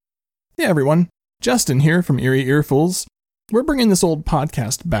Hey everyone, Justin here from Eerie Earfuls. We're bringing this old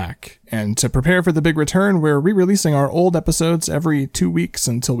podcast back, and to prepare for the big return, we're re-releasing our old episodes every 2 weeks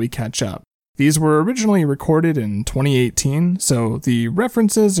until we catch up. These were originally recorded in 2018, so the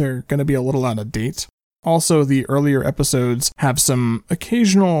references are going to be a little out of date. Also, the earlier episodes have some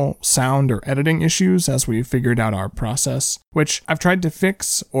occasional sound or editing issues as we figured out our process, which I've tried to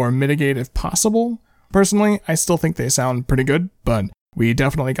fix or mitigate if possible. Personally, I still think they sound pretty good, but we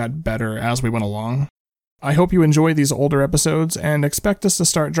definitely got better as we went along. I hope you enjoy these older episodes and expect us to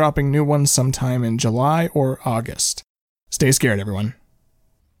start dropping new ones sometime in July or August. Stay scared, everyone.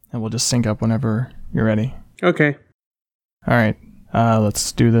 And we'll just sync up whenever you're ready. Okay. All right,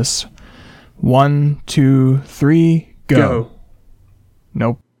 let's do this. 1, 2, 3, go.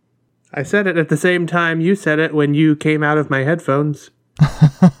 Nope. I said it at the same time you said it when you came out of my headphones.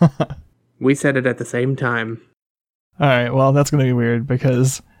 We said it at the same time. All right, well, that's going to be weird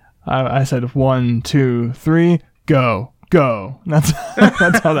because I said 1, 2, 3, go, go. That's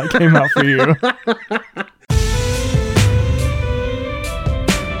how that came out for you.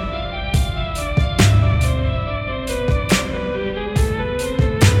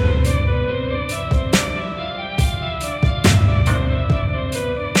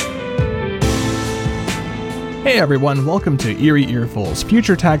 Hey everyone, welcome to Eerie Earfuls,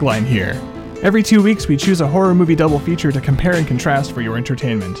 future tagline here. Every 2 weeks we choose a horror movie double feature to compare and contrast for your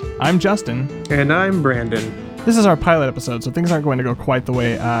entertainment. I'm Justin. And I'm Brandon. This is our pilot episode, so things aren't going to go quite the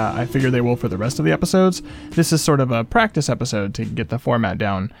way I figure they will for the rest of the episodes. This is sort of a practice episode to get the format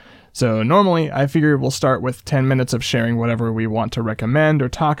down. So normally I figure we'll start with 10 minutes of sharing whatever we want to recommend or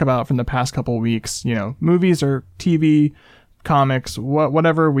talk about from the past couple weeks, movies or TV, comics,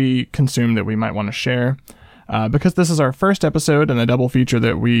 whatever we consume that we might want to share. Because this is our first episode and the double feature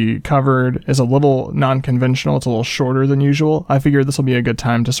that we covered is a little non-conventional, it's a little shorter than usual, I figured this will be a good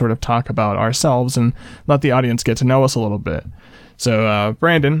time to sort of talk about ourselves and let the audience get to know us a little bit. So,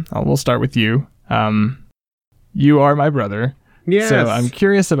 Brandon, we'll start with you. You are my brother. Yes. So I'm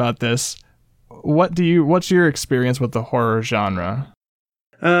curious about this. What's your experience with the horror genre?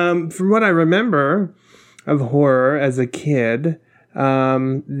 From what I remember of horror as a kid,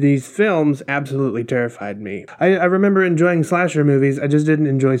 these films absolutely terrified me. I remember enjoying slasher movies. I just didn't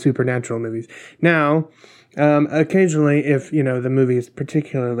enjoy supernatural movies. Now, occasionally, if, the movie is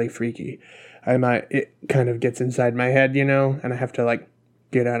particularly freaky, it kind of gets inside my head, and I have to,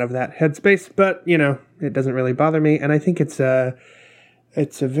 get out of that headspace. But, it doesn't really bother me. And I think it's a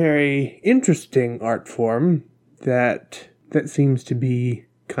very interesting art form that seems to be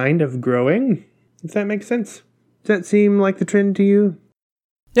kind of growing, if that makes sense. Does that seem like the trend to you?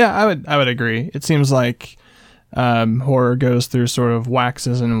 Yeah, I would agree. It seems like horror goes through sort of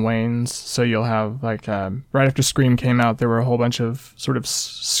waxes and wanes. So you'll have right after Scream came out, there were a whole bunch of sort of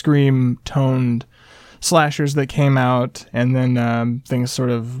Scream toned slashers that came out, and then things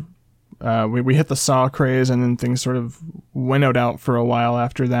sort of we hit the Saw craze, and then things sort of winnowed out for a while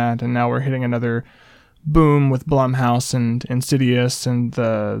after that, and now we're hitting another boom with Blumhouse and Insidious and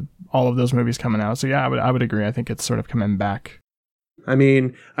all of those movies coming out. So yeah, I would agree. I think it's sort of coming back. I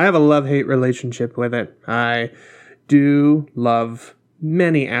mean, I have a love-hate relationship with it. I do love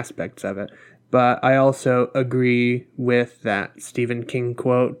many aspects of it, but I also agree with that Stephen King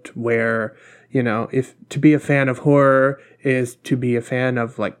quote where, if to be a fan of horror is to be a fan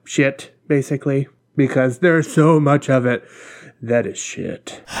of shit, basically, because there's so much of it that is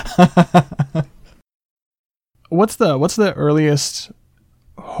shit. What's the earliest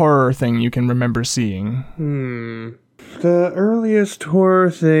horror thing you can remember seeing? The earliest horror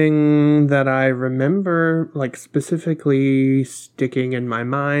thing that I remember, specifically sticking in my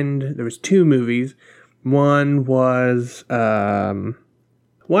mind, there was 2 movies. One was The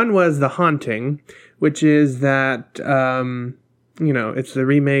Haunting, which is that, it's the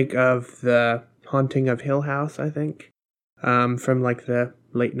remake of The Haunting of Hill House, I think, from the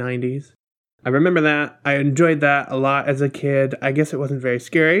late 90s. I remember that. I enjoyed that a lot as a kid. I guess it wasn't very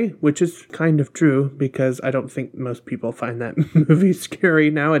scary, which is kind of true because I don't think most people find that movie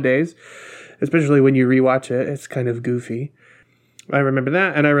scary nowadays, especially when you rewatch it. It's kind of goofy. I remember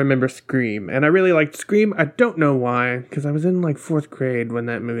that, and I remember Scream. And I really liked Scream. I don't know why, because I was in 4th grade when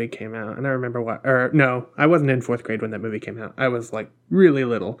that movie came out. And I remember I wasn't in 4th grade when that movie came out. I was really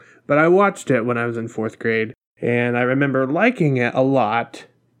little. But I watched it when I was in 4th grade, and I remember liking it a lot.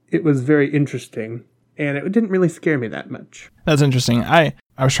 It was very interesting, and it didn't really scare me that much. That's interesting. I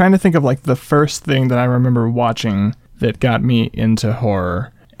was trying to think of the first thing that I remember watching that got me into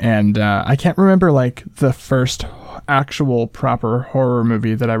horror, and I can't remember the first actual proper horror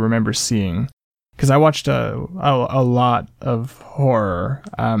movie that I remember seeing, because I watched a lot of horror,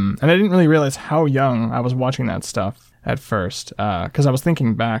 and I didn't really realize how young I was watching that stuff at first, because I was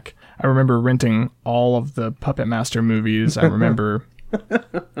thinking back. I remember renting all of the Puppet Master movies. I remember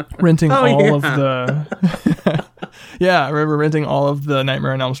renting of the I remember renting all of the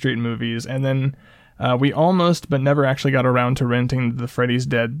Nightmare on Elm Street movies, and then we almost but never actually got around to renting the Freddy's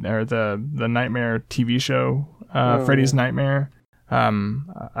Dead or the Nightmare TV show, Freddy's Nightmare.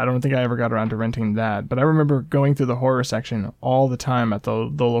 I don't think I ever got around to renting that, but I remember going through the horror section all the time at the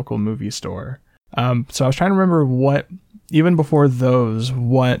local movie store. So I was trying to remember what, even before those,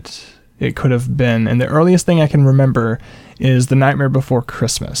 what it could have been. And the earliest thing I can remember is The Nightmare Before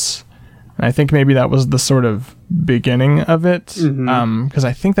Christmas. And I think maybe that was the sort of beginning of it. Because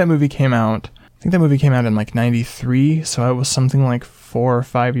I think that movie came out in like 93. So I was something like 4 or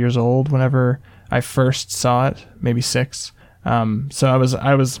 5 years old whenever I first saw it, maybe 6. So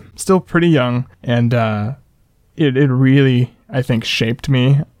I was still pretty young, and it really, I think, shaped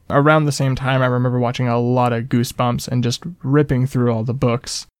me. Around the same time, I remember watching a lot of Goosebumps and just ripping through all the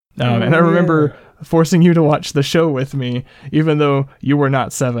books. And I remember forcing you to watch the show with me, even though you were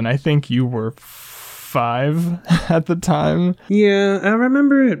not 7. I think you were 5 at the time. Yeah, I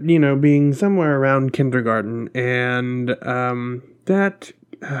remember it, being somewhere around kindergarten, and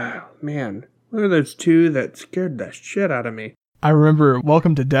man, what are those 2 that scared the shit out of me? I remember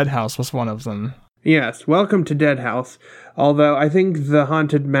Welcome to Dead House was one of them. Yes, Welcome to Dead House. Although I think The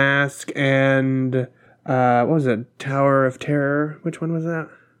Haunted Mask and what was it? Tower of Terror. Which one was that?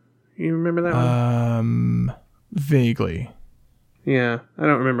 You remember that one? Vaguely. Yeah, I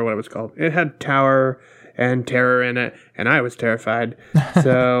don't remember what it was called. It had Tower and Terror in it, and I was terrified.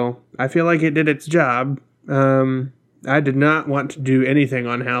 So I feel like it did its job. I did not want to do anything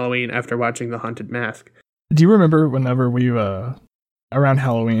on Halloween after watching The Haunted Mask. Do you remember whenever we, around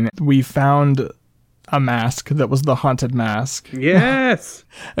Halloween, we found a mask that was the Haunted Mask? Yes!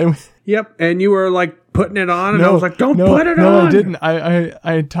 Yep, and you were like putting it on, and I was like, don't put it on! No, I didn't.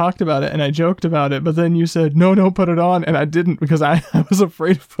 I talked about it, and I joked about it, but then you said, no, don't put it on, and I didn't, because I was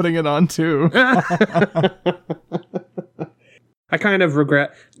afraid of putting it on too. I kind of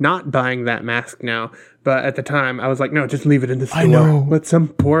regret not buying that mask now, but at the time, I was like, no, just leave it in the store. I know. Let some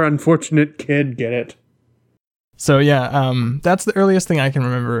poor unfortunate kid get it. So yeah, that's the earliest thing I can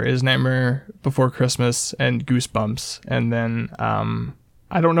remember is Nightmare Before Christmas and Goosebumps. And then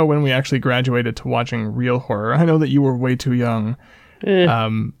I don't know when we actually graduated to watching real horror. I know that you were way too young.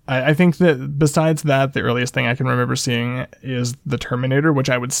 I think that besides that, the earliest thing I can remember seeing is The Terminator, which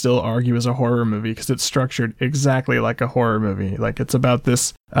I would still argue is a horror movie because it's structured exactly like a horror movie. Like, it's about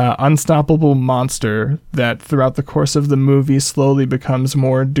this unstoppable monster that throughout the course of the movie slowly becomes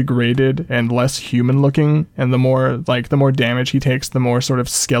more degraded and less human looking, and the more damage he takes, the more sort of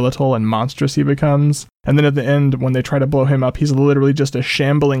skeletal and monstrous he becomes. And then at the end, when they try to blow him up, he's literally just a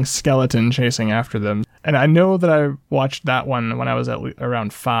shambling skeleton chasing after them. And I know that I watched that one when I was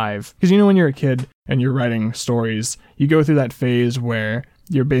around 5. Because when you're a kid and you're writing stories, you go through that phase where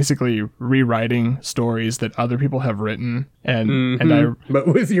you're basically rewriting stories that other people have written. But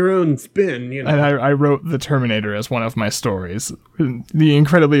with your own spin, And I wrote The Terminator as one of my stories. The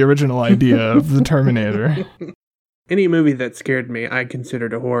incredibly original idea of The Terminator. Any movie that scared me, I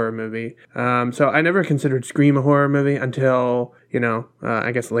considered a horror movie. So I never considered Scream a horror movie until,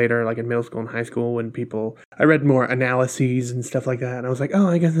 I guess later, like in middle school and high school, when I read more analyses and stuff like that, and I was like, oh,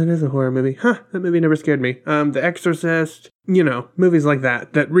 I guess it is a horror movie. That movie never scared me. The Exorcist, movies like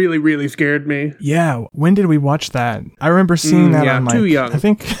that really, really scared me. Yeah, when did we watch that? I remember seeing that on too young. I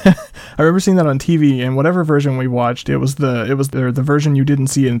think I remember seeing that on TV, and whatever version we watched, it was the version you didn't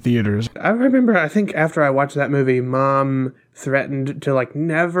see in theaters. I remember, I think after I watched that movie, Mom threatened to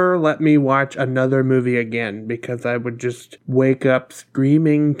never let me watch another movie again because I would just wake up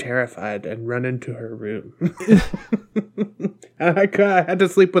screaming, terrified, and run into her room. I had to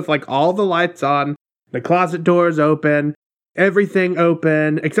sleep with all the lights on, the closet doors open, everything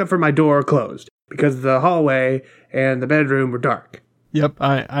open except for my door closed because the hallway and the bedroom were dark. Yep,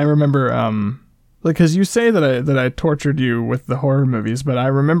 I remember because you say that I tortured you with the horror movies, but I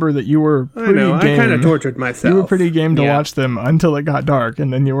remember that you were pretty game. I kind of tortured myself. You were pretty game to watch them until it got dark,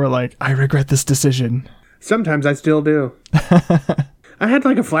 and then you were like, I regret this decision. Sometimes I still do. I had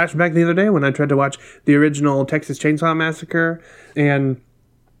a flashback the other day when I tried to watch the original Texas Chainsaw Massacre, and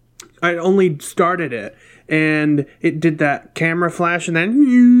I only started it, and it did that camera flash, and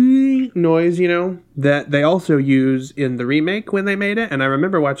then noise, that they also use in the remake when they made it. And I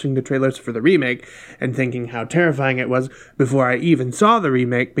remember watching the trailers for the remake and thinking how terrifying it was before I even saw the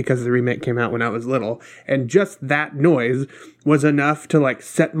remake, because the remake came out when I was little. And just that noise was enough to like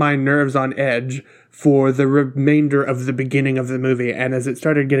set my nerves on edge for the remainder of the beginning of the movie. And as it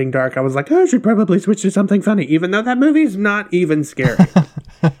started getting dark, I was like, I should probably switch to something funny, even though that movie's not even scary.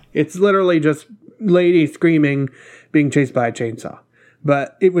 It's literally just lady screaming, being chased by a chainsaw.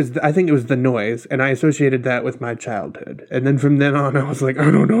 But I think it was the noise, and I associated that with my childhood. And then from then on, I was like, I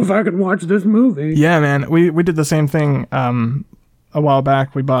don't know if I can watch this movie. Yeah, man. We did the same thing. A while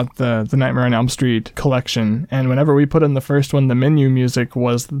back, we bought the Nightmare on Elm Street collection, and whenever we put in the first one, the menu music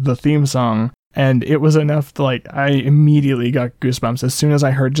was the theme song. And it was enough to, like, I immediately got goosebumps as soon as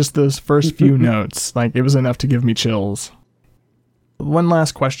I heard just those first few notes. Like, it was enough to give me chills. One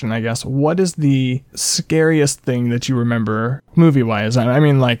last question, I guess. What is the scariest thing that you remember movie-wise? I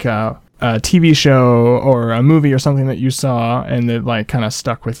mean, like a TV show or a movie or something that you saw and that, like, kind of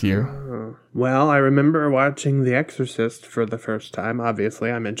stuck with you. Well, I remember watching The Exorcist for the first time.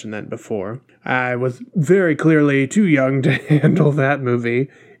 Obviously, I mentioned that before. I was very clearly too young to handle that movie.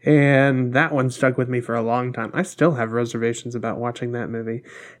 And that one stuck with me for a long time. I still have reservations about watching that movie.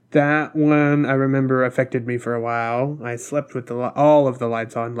 That one, I remember, affected me for a while. I slept with all of the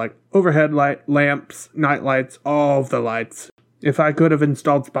lights on, like overhead light, lamps, night lights, all of the lights. If I could have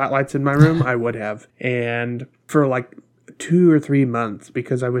installed spotlights in my room, I would have. And for like 2 or 3 months,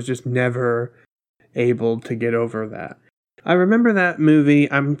 because I was just never able to get over that. I remember that movie.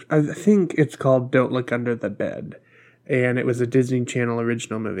 I think it's called Don't Look Under the Bed. And it was a Disney Channel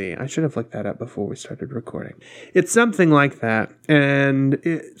original movie. I should have looked that up before we started recording. It's something like that. And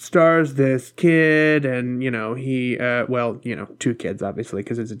it stars this kid and, he, 2 kids, obviously,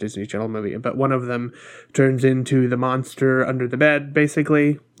 because it's a Disney Channel movie. But one of them turns into the monster under the bed,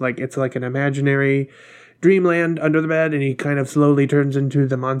 basically. Like, it's like an imaginary dreamland under the bed, and he kind of slowly turns into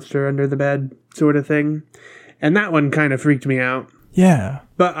the monster under the bed sort of thing. And that one kind of freaked me out. Yeah.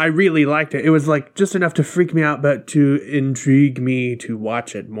 But I really liked it. It was like just enough to freak me out, but to intrigue me to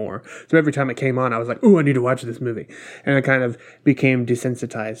watch it more. So every time it came on, I was like, oh, I need to watch this movie. And I kind of became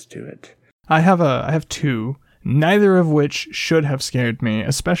desensitized to it. I have 2, neither of which should have scared me,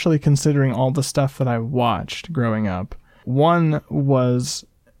 especially considering all the stuff that I watched growing up. One was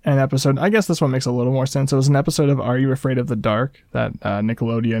an episode, I guess this one makes a little more sense. It was an episode of Are You Afraid of the Dark? That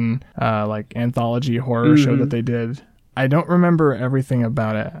Nickelodeon anthology horror show that they did. I don't remember everything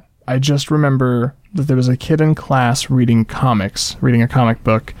about it. I just remember that there was a kid in class reading a comic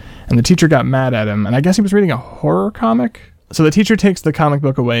book, and the teacher got mad at him, and I guess he was reading a horror comic. So the teacher takes the comic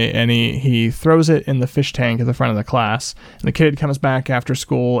book away, and he throws it in the fish tank at the front of the class, and the kid comes back after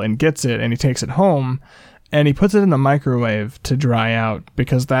school and gets it, and he takes it home, and he puts it in the microwave to dry out,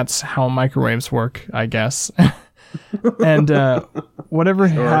 because that's how microwaves work, I guess. And whatever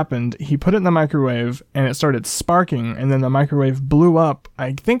happened, he put it in the microwave and it started sparking, and then the microwave blew up,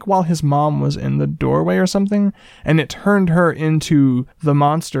 I think while his mom was in the doorway or something, and it turned her into the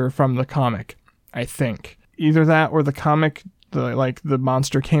monster from the comic, I think. Either that or the comic, the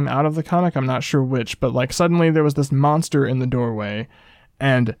monster came out of the comic, I'm not sure which, but suddenly there was this monster in the doorway.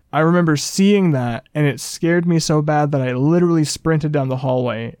 And I remember seeing that, and it scared me so bad that I literally sprinted down the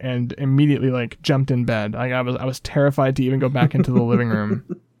hallway and immediately jumped in bed. I was terrified to even go back into the living room.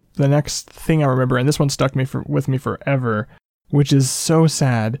 The next thing I remember, and this one stuck with me forever, which is so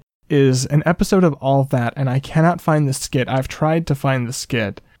sad, is an episode of All That, and I cannot find the skit. I've tried to find the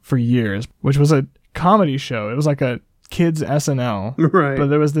skit for years, which was a comedy show. It was like a kids SNL. Right.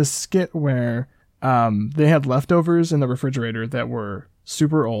 But there was this skit where they had leftovers in the refrigerator that were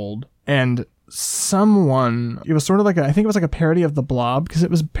super old, and it was sort of I think it was like a parody of The Blob, because it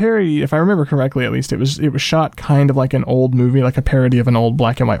was parodied, if I remember correctly at least, it was shot kind of like an old movie, like a parody of an old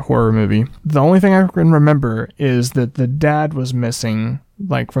black and white horror movie. The only thing I can remember is that the dad was missing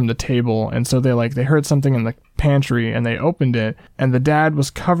from the table, and so they heard something in the pantry and they opened it, and the dad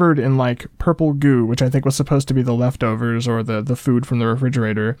was covered in purple goo, which I think was supposed to be the leftovers or the food from the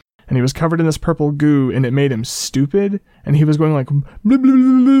refrigerator. And he was covered in this purple goo, and it made him stupid, and he was going blah, blah,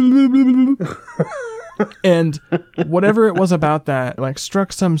 blah, blah, blah. And whatever it was about that,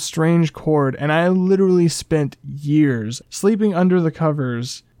 struck some strange chord, and I literally spent years sleeping under the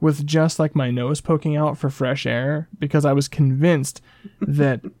covers with just my nose poking out for fresh air, because I was convinced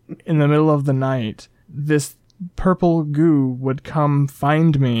that in the middle of the night, this purple goo would come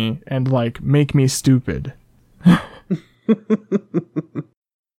find me and make me stupid.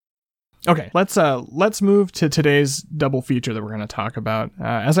 Okay, let's move to today's double feature that we're going to talk about.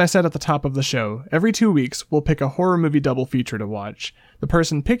 As I said at the top of the show, every 2 weeks we'll pick a horror movie double feature to watch. The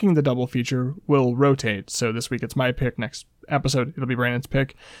person picking the double feature will rotate. So this week it's my pick, next episode it'll be Brandon's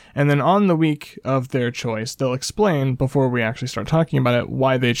pick, and then on the week of their choice, they'll explain before we actually start talking about it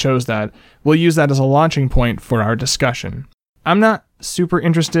why they chose that. We'll use that as a launching point for our discussion. I'm not super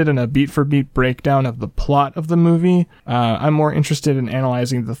interested in a beat-for-beat breakdown of the plot of the movie. I'm more interested in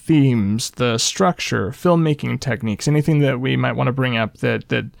analyzing the themes, the structure, filmmaking techniques, anything that we might want to bring up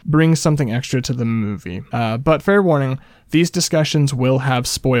that brings something extra to the movie. But fair warning, these discussions will have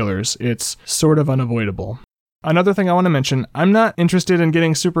spoilers. It's sort of unavoidable. Another thing I want to mention, I'm not interested in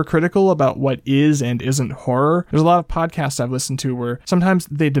getting super critical about what is and isn't horror. There's a lot of podcasts I've listened to where sometimes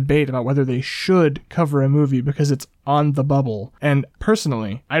they debate about whether they should cover a movie because it's on the bubble. And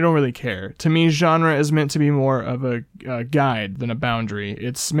personally, I don't really care. To me, genre is meant to be more of a guide than a boundary.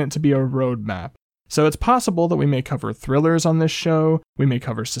 It's meant to be a roadmap. So it's possible that we may cover thrillers on this show, we may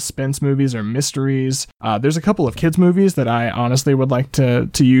cover suspense movies or mysteries. There's a couple of kids movies that I honestly would like to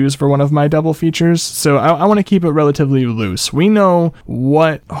use for one of my double features, so I want to keep it relatively loose. We know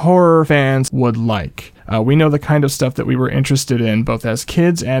what horror fans would like. We know the kind of stuff that we were interested in, both as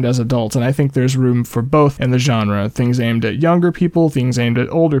kids and as adults, and I think there's room for both in the genre. Things aimed at younger people, things aimed at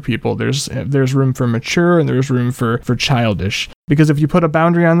older people. There's room for mature, and there's room for childish. Because if you put a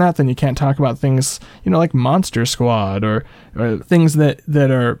boundary on that, then you can't talk about things, like Monster Squad, or things that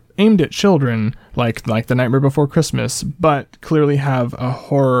are aimed at children, like The Nightmare Before Christmas, but clearly have a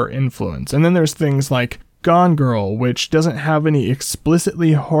horror influence. And then there's things like Gone Girl, which doesn't have any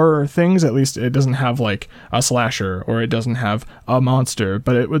explicitly horror things. At least it doesn't have like a slasher, or it doesn't have a monster,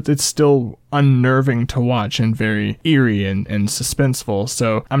 but it's still unnerving to watch and very eerie and suspenseful.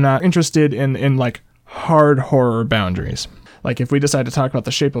 So I'm not interested in like hard horror boundaries. Like if we decide to talk about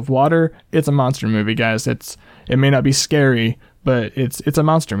The Shape of Water, it's a monster movie, guys. It may not be scary, but it's a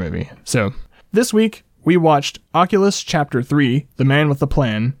monster movie. So this week we watched Oculus Chapter 3, The Man with the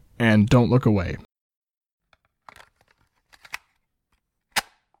Plan, and Don't Look Away.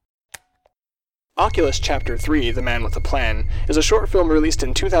 Oculus Chapter 3, The Man with a Plan, is a short film released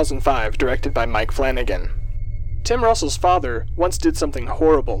in 2005 directed by Mike Flanagan. Tim Russell's father once did something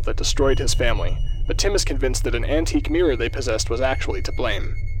horrible that destroyed his family, but Tim is convinced that an antique mirror they possessed was actually to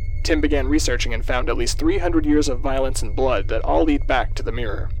blame. Tim began researching and found at least 300 years of violence and blood that all lead back to the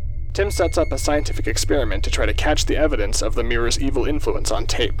mirror. Tim sets up a scientific experiment to try to catch the evidence of the mirror's evil influence on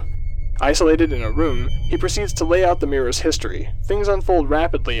tape. Isolated in a room, he proceeds to lay out the mirror's history. Things unfold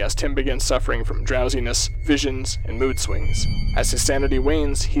rapidly as Tim begins suffering from drowsiness, visions, and mood swings. As his sanity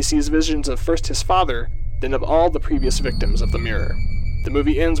wanes, he sees visions of first his father, then of all the previous victims of the mirror. The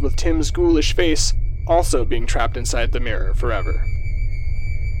movie ends with Tim's ghoulish face also being trapped inside the mirror forever.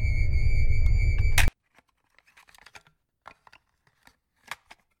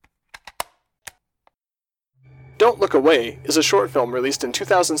 Don't Look Away is a short film released in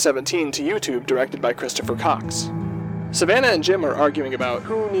 2017 to YouTube directed by Christopher Cox. Savannah and Jim are arguing about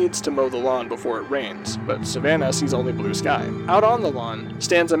who needs to mow the lawn before it rains, but Savannah sees only blue sky. Out on the lawn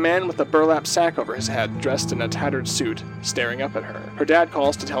stands a man with a burlap sack over his head, dressed in a tattered suit, staring up at her. Her dad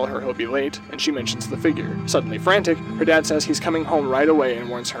calls to tell her he'll be late, and she mentions the figure. Suddenly frantic, her dad says he's coming home right away and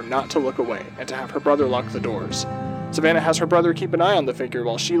warns her not to look away, and to have her brother lock the doors. Savannah has her brother keep an eye on the figure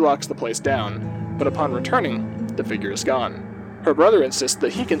while she locks the place down, but upon returning, the figure is gone. Her brother insists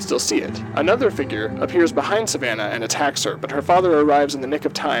that he can still see it. Another figure appears behind Savannah and attacks her, but her father arrives in the nick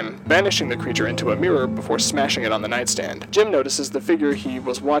of time, banishing the creature into a mirror before smashing it on the nightstand. Jim notices the figure he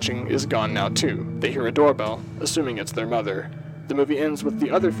was watching is gone now too. They hear a doorbell, assuming it's their mother. The movie ends with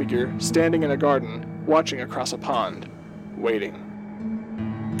the other figure standing in a garden, watching across a pond, waiting.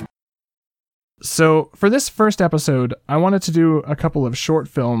 So, for this first episode, I wanted to do a couple of short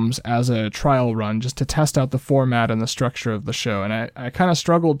films as a trial run, just to test out the format and the structure of the show, and I kind of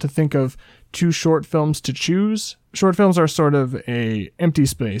struggled to think of 2 short films to choose. Short films are sort of a empty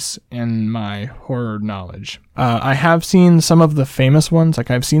space in my horror knowledge. I have seen some of the famous ones, like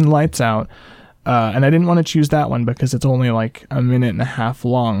I've seen Lights Out, and I didn't want to choose that one because it's only like a minute and a half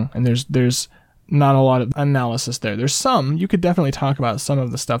long, and there's not a lot of analysis there. There's some, you could definitely talk about some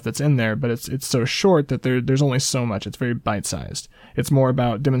of the stuff that's in there, but it's so short that there's only so much. It's very bite-sized. It's more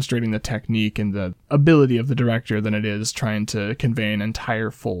about demonstrating the technique and the ability of the director than it is trying to convey an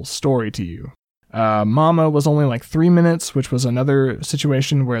entire full story to you. Mama was only like 3 minutes, which was another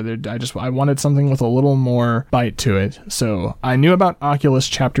situation where I wanted something with a little more bite to it. So I knew about Oculus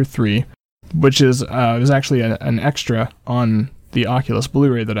Chapter 3, which is actually an extra on the Oculus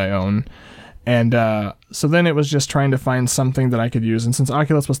Blu-ray that I own. And so then it was just trying to find something that I could use. And since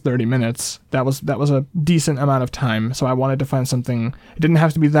Oculus was 30 minutes, that was a decent amount of time. So I wanted to find something. It didn't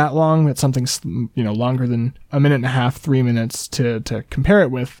have to be that long, but something, longer than a minute and a half, 3 minutes to compare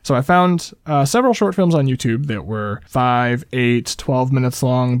it with. So I found several short films on YouTube that were 5, 8, 12 minutes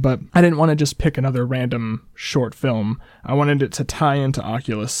long, but I didn't want to just pick another random short film. I wanted it to tie into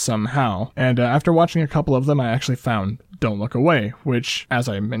Oculus somehow. And after watching a couple of them, I actually found Don't Look Away, which, as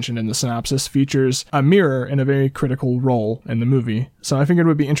I mentioned in the synopsis, features a mirror in a very critical role in the movie. So I figured it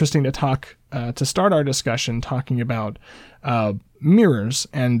would be interesting to talk, to start our discussion talking about mirrors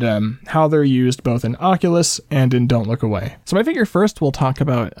and how they're used both in Oculus and in Don't Look Away. So I figure first we'll talk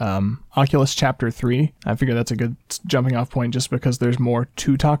about Oculus Chapter 3. I figure that's a good jumping off point just because there's more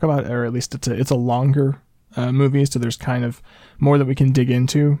to talk about, or at least it's a longer movie, so there's kind of more that we can dig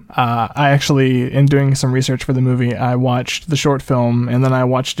into. I actually, in doing some research for the movie, I watched the short film and then I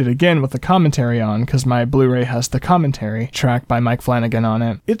watched it again with the commentary on, because my Blu-ray has the commentary track by Mike Flanagan on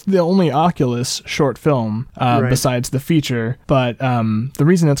it. It's the only Oculus short film besides the feature, but the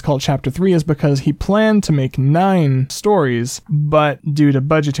reason it's called Chapter 3 is because he planned to make 9 stories, but due to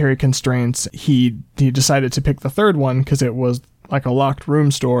budgetary constraints, he decided to pick the third one because it was like a locked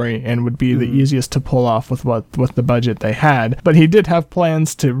room story and would be the easiest to pull off with the budget they had. But he did have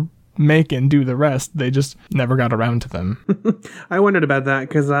plans to make and do the rest. They just never got around to them. I wondered about that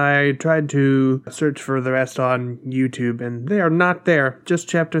because I tried to search for the rest on YouTube and they are not there. Just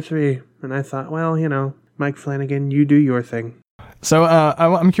Chapter 3. And I thought, well, Mike Flanagan, you do your thing. So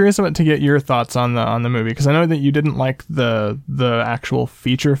I'm curious to get your thoughts on the movie, because I know that you didn't like the actual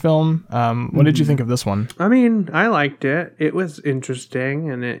feature film. What did you think of this one? I mean, I liked it. It was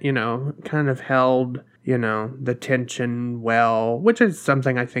interesting, and it kind of held the tension well, which is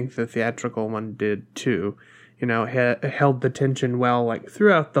something I think the theatrical one did too. Held the tension well, like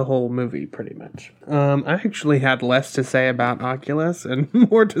throughout the whole movie, pretty much. I actually had less to say about Oculus and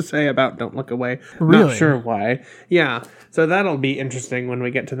more to say about Don't Look Away. Really? Not sure why. Yeah, so that'll be interesting when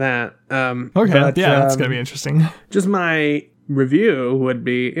we get to that. Okay, that's gonna be interesting. Just my review would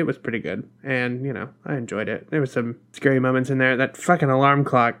be, it was pretty good, and I enjoyed it. There was some scary moments in there. That fucking alarm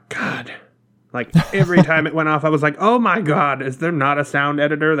clock, God. Like, every time it went off, I was like, oh my God, is there not a sound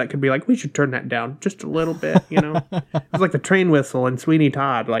editor that could be like, we should turn that down just a little bit, It was like the train whistle in Sweeney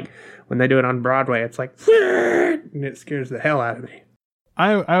Todd. Like, when they do it on Broadway, it's like, and it scares the hell out of me.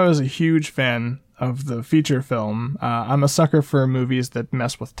 I was a huge fan of the feature film. I'm a sucker for movies that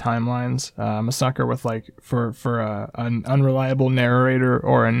mess with timelines. I'm a sucker with for an unreliable narrator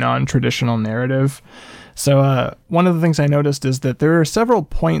or a non-traditional narrative. So one of the things I noticed is that there are several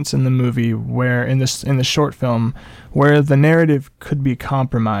points in the movie where in the short film where the narrative could be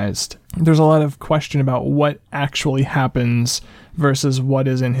compromised. There's a lot of question about what actually happens versus what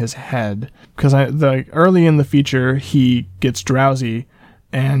is in his head. Because early in the feature, he gets drowsy.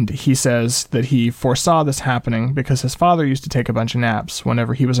 And he says that he foresaw this happening because his father used to take a bunch of naps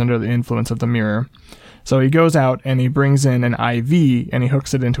whenever he was under the influence of the mirror. So he goes out and he brings in an IV and he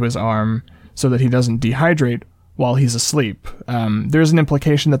hooks it into his arm so that he doesn't dehydrate while he's asleep. There's an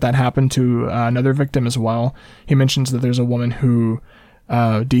implication that happened to another victim as well. He mentions that there's a woman who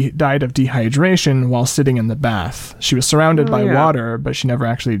died of dehydration while sitting in the bath. She was surrounded by water, but she never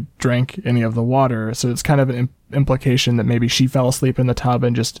actually drank any of the water. So it's kind of an implication that maybe she fell asleep in the tub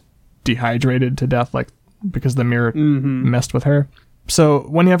and just dehydrated to death, because the mirror messed with her. So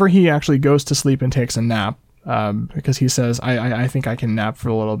whenever he actually goes to sleep and takes a nap, because he says, I think I can nap for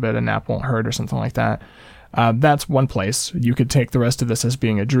a little bit, a nap won't hurt or something like that. That's one place. You could take the rest of this as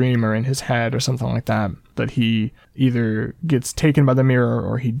being a dream or in his head or something like that. That he either gets taken by the mirror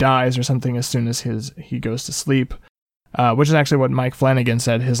or he dies or something as soon as he goes to sleep. Which is actually what Mike Flanagan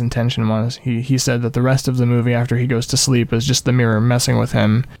said his intention was. He said that the rest of the movie after he goes to sleep is just the mirror messing with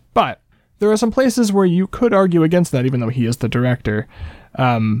him. But there are some places where you could argue against that, even though he is the director.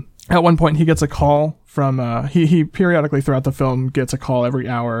 At one point, he gets a call from, he periodically throughout the film gets a call every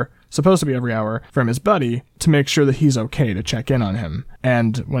hour, supposed to be every hour, from his buddy to make sure that he's okay, to check in on him.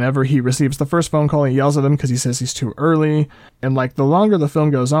 And whenever he receives the first phone call, he yells at him because he says he's too early. And the longer the film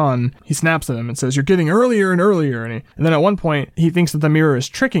goes on, he snaps at him and says, you're getting earlier and earlier. And then at one point, he thinks that the mirror is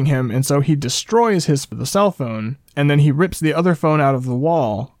tricking him, and so he destroys the cell phone, and then he rips the other phone out of the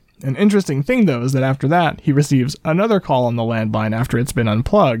wall. An interesting thing, though, is that after that, he receives another call on the landline after it's been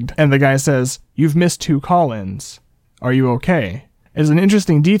unplugged, and the guy says, you've missed 2 call-ins. Are you okay? is an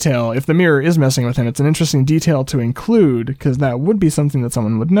interesting detail. If the mirror is messing with him, it's an interesting detail to include, because that would be something that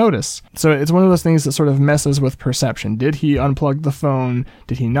someone would notice. So it's one of those things that sort of messes with perception. Did he unplug the phone?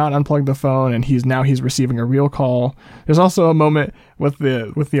 Did he not unplug the phone? And he's receiving a real call. There's also a moment with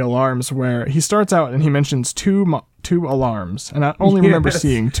the alarms where he starts out and he mentions two alarms, and I only remember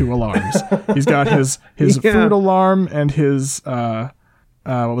seeing 2 alarms. He's got his food alarm and his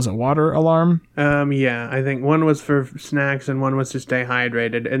water alarm? I think one was for snacks and one was to stay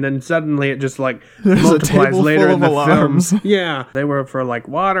hydrated, and then suddenly it just multiplies later in the alarms. Film. Yeah, they were for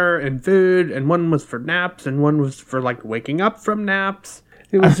water and food, and one was for naps, and one was for waking up from naps.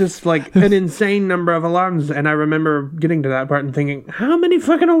 It was just an insane number of alarms, and I remember getting to that part and thinking, how many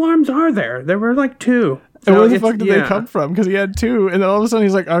fucking alarms are there? There were 2. So and where the fuck did they come from? Because he had 2, and then all of a sudden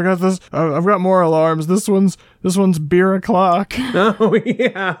he's like, I got this. I've got more alarms. This one's beer o'clock. Oh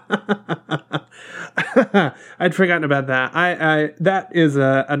yeah, I'd forgotten about that. I that is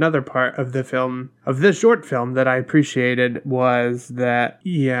another part of the film, of this short film, that I appreciated, was that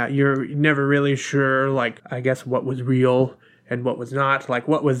you're never really sure, I guess, what was real and what was not.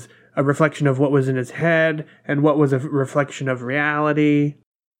 What was a reflection of what was in his head and what was a reflection of reality.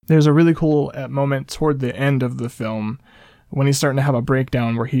 There's a really cool moment toward the end of the film when he's starting to have a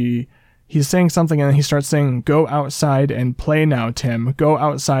breakdown where he's saying something and then he starts saying, "Go outside and play now, Tim. Go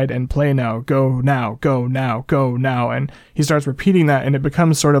outside and play now. Go now, go now, go now." And he starts repeating that, and it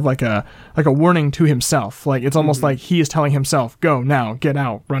becomes sort of like a warning to himself. It's almost like he is telling himself, "Go now, get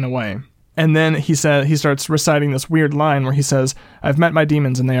out, run away." And then he starts reciting this weird line where he says, "I've met my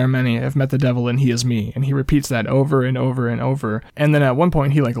demons and they are many. I've met the devil and he is me." And he repeats that over and over and over. And then at one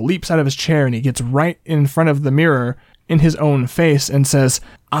point he leaps out of his chair and he gets right in front of the mirror in his own face and says,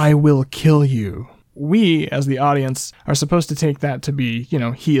 "I will kill you." We, as the audience, are supposed to take that to be,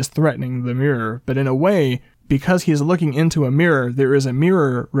 he is threatening the mirror. But in a way, because he is looking into a mirror, there is a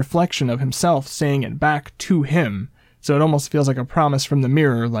mirror reflection of himself saying it back to him. So it almost feels like a promise from the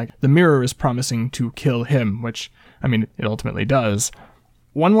mirror, like the mirror is promising to kill him, which, it ultimately does.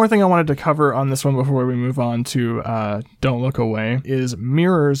 One more thing I wanted to cover on this one before we move on to Don't Look Away is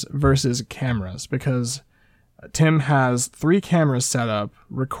mirrors versus cameras, because Tim has 3 cameras set up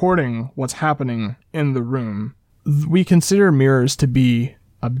recording what's happening in the room. We consider mirrors to be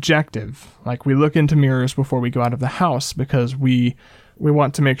objective. We look into mirrors before we go out of the house because we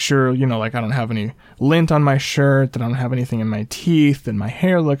want to make sure, I don't have any lint on my shirt, that I don't have anything in my teeth, and my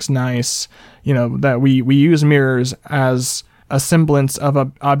hair looks nice, that we use mirrors as a semblance of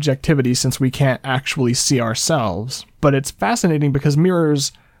objectivity since we can't actually see ourselves. But it's fascinating because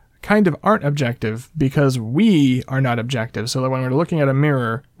mirrors kind of aren't objective because we are not objective. So that when we're looking at a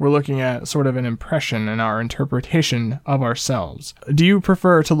mirror, we're looking at sort of an impression and our interpretation of ourselves. Do you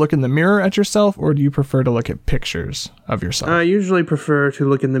prefer to look in the mirror at yourself, or do you prefer to look at pictures of yourself? I usually prefer to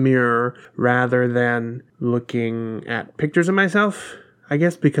look in the mirror rather than looking at pictures of myself, I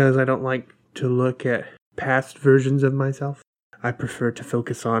guess, because I don't like to look at past versions of myself. I prefer to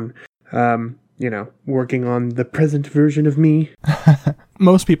focus on working on the present version of me.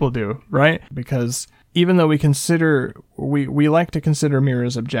 Most people do, right? Because even though we like to consider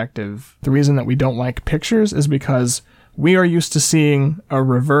mirrors objective, the reason that we don't like pictures is because we are used to seeing a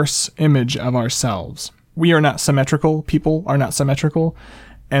reverse image of ourselves. We are not symmetrical. People are not symmetrical.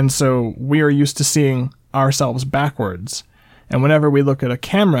 And so we are used to seeing ourselves backwards. And whenever we look at a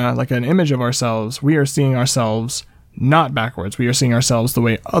camera, like an image of ourselves, we are seeing ourselves not backwards. We are seeing ourselves the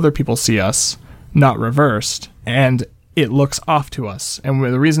way other people see us, not reversed. And it looks off to us. And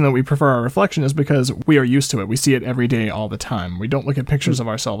the reason that we prefer our reflection is because we are used to it. We see it every day, all the time. We don't look at pictures of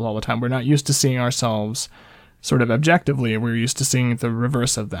ourselves all the time. We're not used to seeing ourselves sort of objectively. We're used to seeing the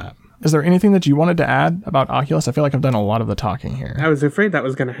reverse of that. Is there anything that you wanted to add about Oculus? I feel like I've done a lot of the talking here. I was afraid that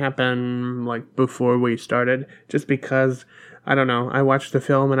was going to happen before we started, just because, I don't know, I watched the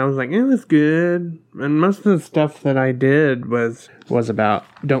film and I was like, it was good. And most of the stuff that I did was about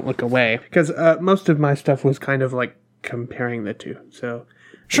Don't Look Away, because most of my stuff was kind of comparing the two. So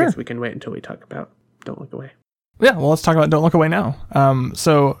I guess we can wait until we talk about Don't Look Away. Yeah, well, let's talk about Don't Look Away now.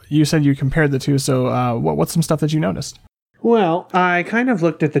 So you said you compared the two. So what's some stuff that you noticed? Well, I kind of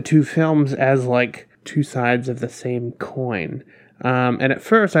looked at the two films as two sides of the same coin. And at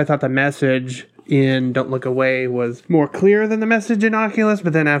first I thought the message in Don't Look Away was more clear than the message in Oculus,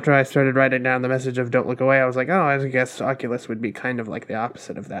 but then after I started writing down the message of Don't Look Away, I was like, oh, I guess Oculus would be kind of the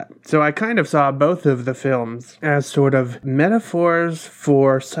opposite of that. So I kind of saw both of the films as sort of metaphors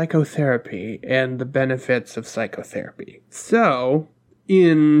for psychotherapy and the benefits of psychotherapy. So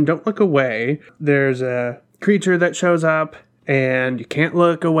in Don't Look Away, there's a creature that shows up, and you can't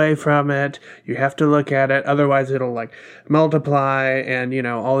look away from it. You have to look at it. Otherwise it'll like multiply and,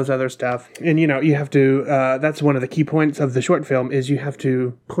 all this other stuff. And, you have to, that's one of the key points of the short film is you have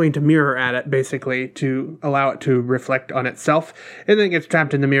to point a mirror at it basically to allow it to reflect on itself, and then it gets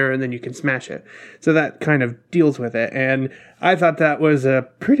trapped in the mirror and then you can smash it. So that kind of deals with it. And I thought that was a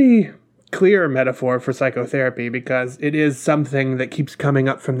pretty clear metaphor for psychotherapy because it is something that keeps coming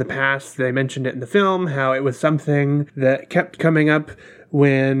up from the past. They mentioned it in the film, how it was something that kept coming up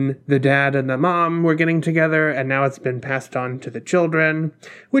when the dad and the mom were getting together, and now it's been passed on to the children,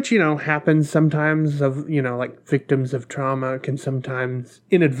 which, happens sometimes of, like victims of trauma can sometimes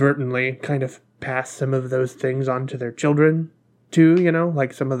inadvertently kind of pass some of those things on to their children too,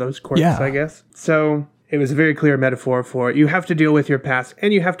 like some of those quirks, I guess. So it was a very clear metaphor for you have to deal with your past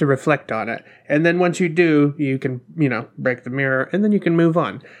and you have to reflect on it. And then once you do, you can, break the mirror and then you can move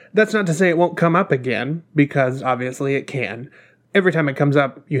on. That's not to say it won't come up again, because obviously it can. Every time it comes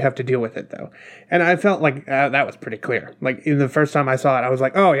up, you have to deal with it, though. And I felt like that was pretty clear. Like, in the first time I saw it, I was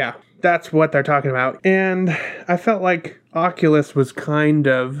like, oh, yeah, that's what they're talking about. And I felt like Oculus was kind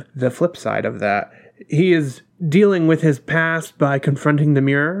of the flip side of that. He is dealing with his past by confronting the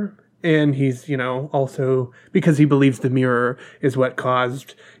mirror. And he's, also, because he believes the mirror is what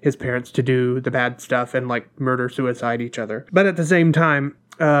caused his parents to do the bad stuff and, like, murder, suicide each other. But at the same time,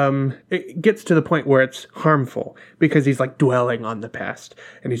 it gets to the point where it's harmful because he's like dwelling on the past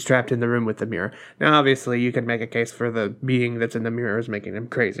and he's trapped in the room with the mirror. Now, obviously, you can make a case for the being that's in the mirror is making him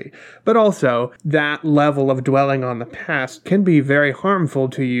crazy. But also, that level of dwelling on the past can be very harmful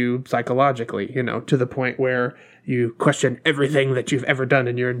to you psychologically, to the point where you question everything that you've ever done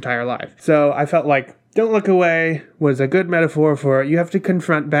in your entire life. So I felt like Don't Look Away was a good metaphor for you have to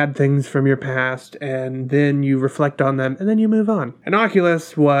confront bad things from your past and then you reflect on them and then you move on. And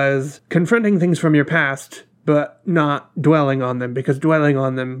Oculus was confronting things from your past but not dwelling on them, because dwelling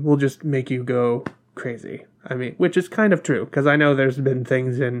on them will just make you go crazy. I mean, which is kind of true, because I know there's been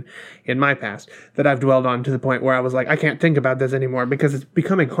things in my past that I've dwelled on to the point where I was like, I can't think about this anymore because it's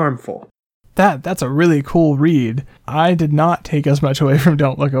becoming harmful. That's a really cool read. I did not take as much away from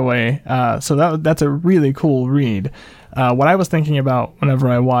Don't Look Away, so that's a really cool read. What I was thinking about whenever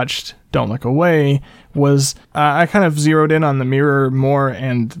I watched Don't Look Away was I kind of zeroed in on the mirror more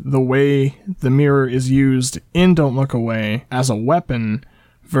and the way the mirror is used in Don't Look Away as a weapon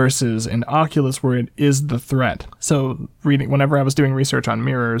versus in Oculus where it is the threat. So whenever I was doing research on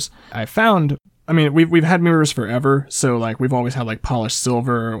mirrors, I found, we've had mirrors forever, so like we've always had like polished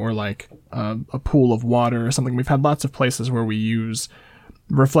silver or like a pool of water or something. We've had lots of places where we use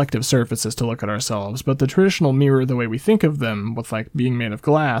reflective surfaces to look at ourselves, but the traditional mirror, the way we think of them with like being made of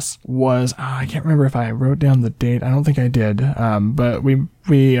glass, was I can't remember if I wrote down the date. I don't think I did, but we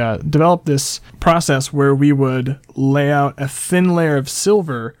developed this process where we would lay out a thin layer of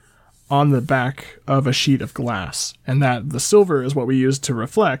silver on the back of a sheet of glass, and that the silver is what we use to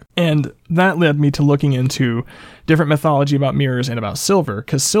reflect. And that led me to looking into different mythology about mirrors and about silver,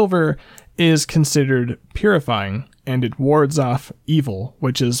 because silver is considered purifying and it wards off evil,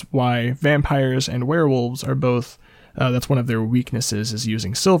 which is why vampires and werewolves are both, that's one of their weaknesses, is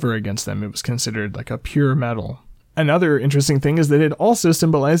using silver against them. It was considered like a pure metal. Another interesting thing is that it also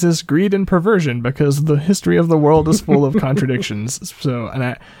symbolizes greed and perversion, because the history of the world is full of contradictions. So,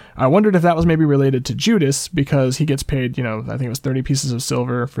 and I wondered if that was maybe related to Judas, because he gets paid, I think it was 30 pieces of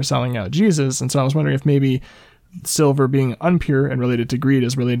silver for selling out Jesus. And so I was wondering if maybe silver being unpure and related to greed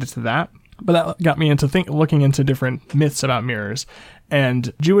is related to that. But that got me into looking into different myths about mirrors.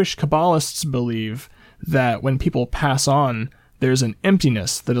 And Jewish Kabbalists believe that when people pass on, there's an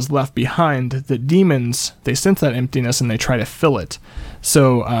emptiness that is left behind, that demons, they sense that emptiness and they try to fill it.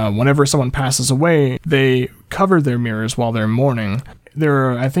 So whenever someone passes away, they cover their mirrors while they're mourning. There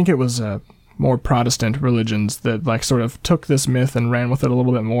are, I think it was more Protestant religions that like sort of took this myth and ran with it a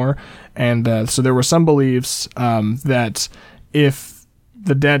little bit more. And so there were some beliefs that if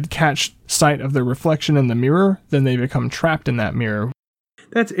the dead catch sight of their reflection in the mirror, then they become trapped in that mirror.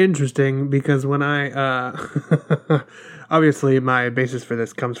 That's interesting, because when I, obviously my basis for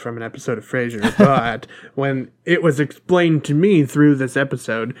this comes from an episode of Frasier, but when it was explained to me through this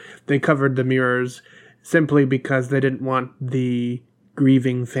episode, they covered the mirrors simply because they didn't want the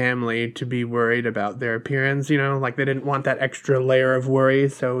grieving family to be worried about their appearance, like they didn't want that extra layer of worry,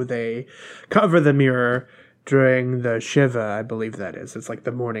 so they cover the mirror during the Shiva, I believe that is. It's like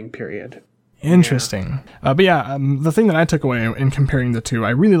the mourning period. Interesting. Yeah. But the thing that I took away in comparing the two,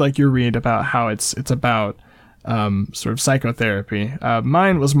 I really like your read about how it's about sort of psychotherapy.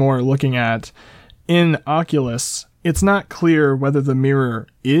 Mine was more looking at, in Oculus, it's not clear whether the mirror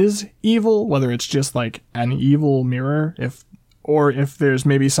is evil, whether it's just like an evil mirror, if or if there's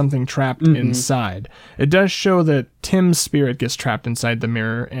maybe something trapped inside. It does show that Tim's spirit gets trapped inside the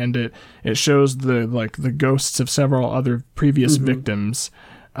mirror, and it shows the ghosts of several other previous victims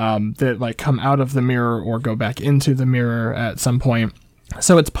that like come out of the mirror or go back into the mirror at some point.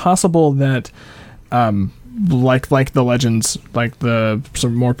 So it's possible that like the legends, like the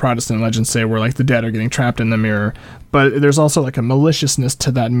sort of more Protestant legends say, where like the dead are getting trapped in the mirror, but there's also like a maliciousness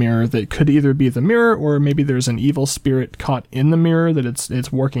to that mirror that could either be the mirror, or maybe there's an evil spirit caught in the mirror that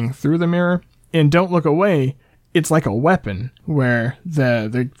it's working through the mirror. And Don't Look Away, it's like a weapon where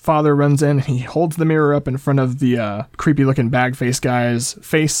the father runs in and he holds the mirror up in front of the creepy looking bag face guy's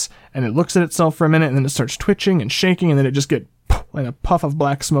face, and it looks at itself for a minute, and then it starts twitching and shaking, and then it just gets like a puff of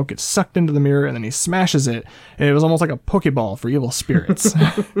black smoke gets sucked into the mirror, and then he smashes it, and it was almost like a Pokeball for evil spirits.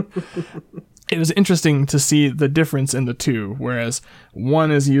 It was interesting to see the difference in the two, whereas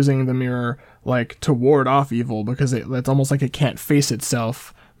one is using the mirror like to ward off evil because it's almost like it can't face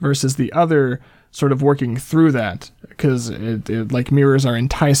itself, versus the other sort of working through that, because it like mirrors are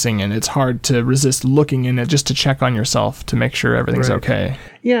enticing and it's hard to resist looking in it just to check on yourself to make sure everything's okay.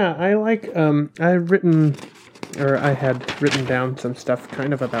 Yeah, I like I had written down some stuff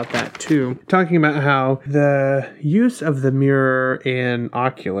kind of about that too, talking about how the use of the mirror in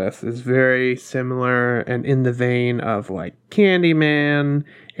Oculus is very similar and in the vein of like Candyman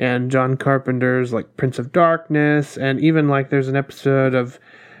and John Carpenter's like Prince of Darkness, and even like there's an episode of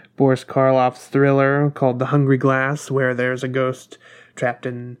Boris Karloff's thriller called The Hungry Glass where there's a ghost trapped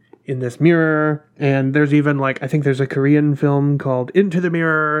in this mirror. And there's even like, I think there's a Korean film called Into the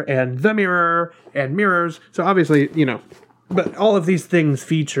Mirror and The Mirror and Mirrors. So obviously, but all of these things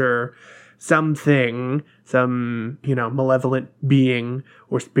feature something, some, malevolent being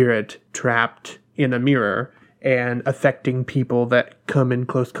or spirit trapped in a mirror and affecting people that come in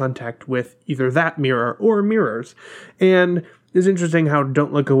close contact with either that mirror or mirrors. And it's interesting how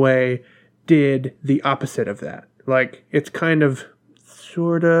Don't Look Away did the opposite of that. Like, it's kind of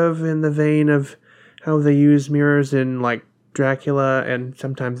sort of in the vein of how they use mirrors in like Dracula and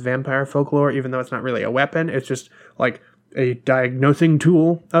sometimes vampire folklore, even though it's not really a weapon. It's just like a diagnosing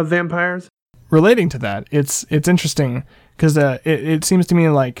tool of vampires. Relating to that, it's interesting because it seems to me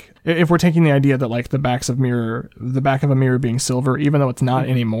like if we're taking the idea that like the back of a mirror being silver, even though it's not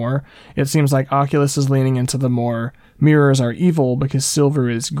anymore, it seems like Oculus is leaning into the more mirrors are evil because silver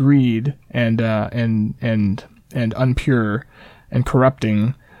is greed and unpure and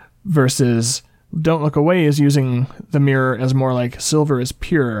corrupting, versus Don't Look Away is using the mirror as more like silver is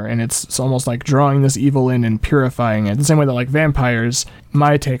pure, and it's almost like drawing this evil in and purifying it. The same way that like vampires,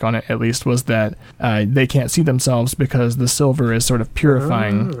 my take on it at least was that they can't see themselves because the silver is sort of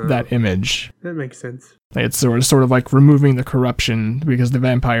purifying that image. That makes sense. It's sort of like removing the corruption, because the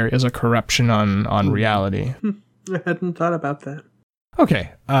vampire is a corruption on reality. I hadn't thought about that.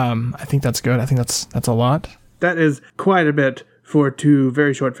 Okay, I think that's good. I think that's a lot. That is quite a bit for two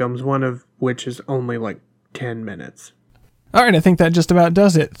very short films, one of which is only like 10 minutes. All right, I think that just about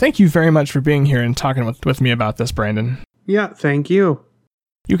does it. Thank you very much for being here and talking with me about this, Brandon. Yeah, thank you.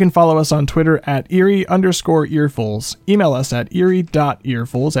 You can follow us on Twitter at Erie_earfuls. Email us at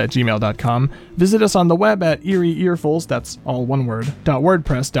erie.earfuls@gmail.com. Visit us on the web at erieearfuls, that's all one word,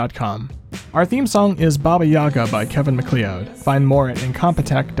 .wordpress.com. Our theme song is Baba Yaga by Kevin MacLeod. Find more at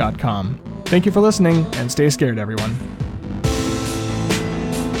incompetech.com. Thank you for listening, and stay scared, everyone.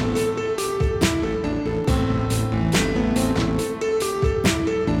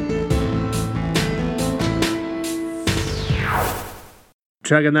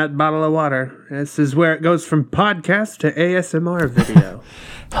 Chugging that bottle of water. This is where it goes from podcast to ASMR video.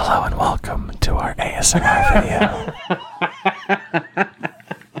 Hello and welcome to our ASMR video.